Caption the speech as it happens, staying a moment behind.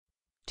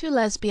To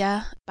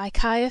Lesbia by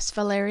Caius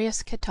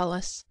Valerius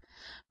Catullus.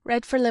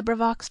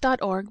 LibriVox.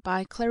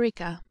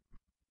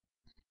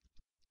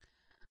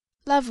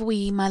 Love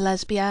we, my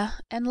Lesbia,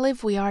 and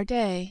live we our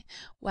day,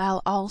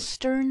 While all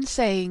stern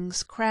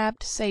sayings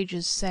crabbed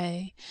sages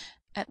say,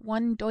 At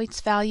one doit's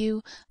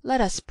value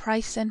let us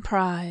price and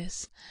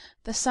prize.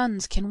 The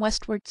suns can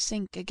westward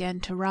sink again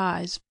to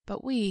rise,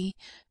 But we,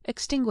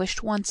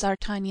 extinguished once our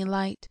tiny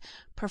light,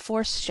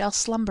 Perforce shall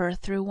slumber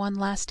through one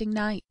lasting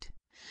night.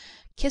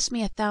 Kiss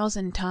me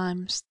 1,000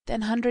 times,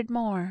 then 100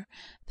 more,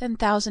 Then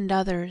 1,000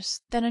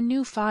 others, then a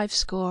new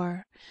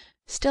 50,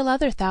 Still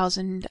other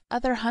 1,000,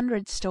 other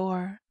 100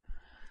 store.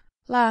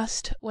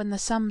 Last, when the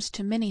sums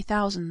to many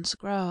thousands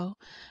grow,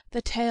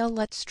 The tale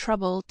let's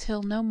trouble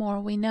till no more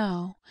we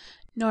know,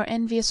 Nor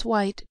envious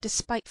wight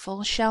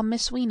despiteful shall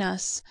misween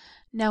us,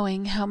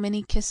 Knowing how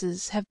many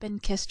kisses have been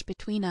kissed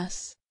between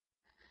us.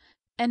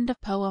 End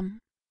of poem.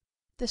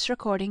 This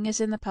recording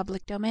is in the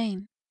public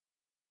domain.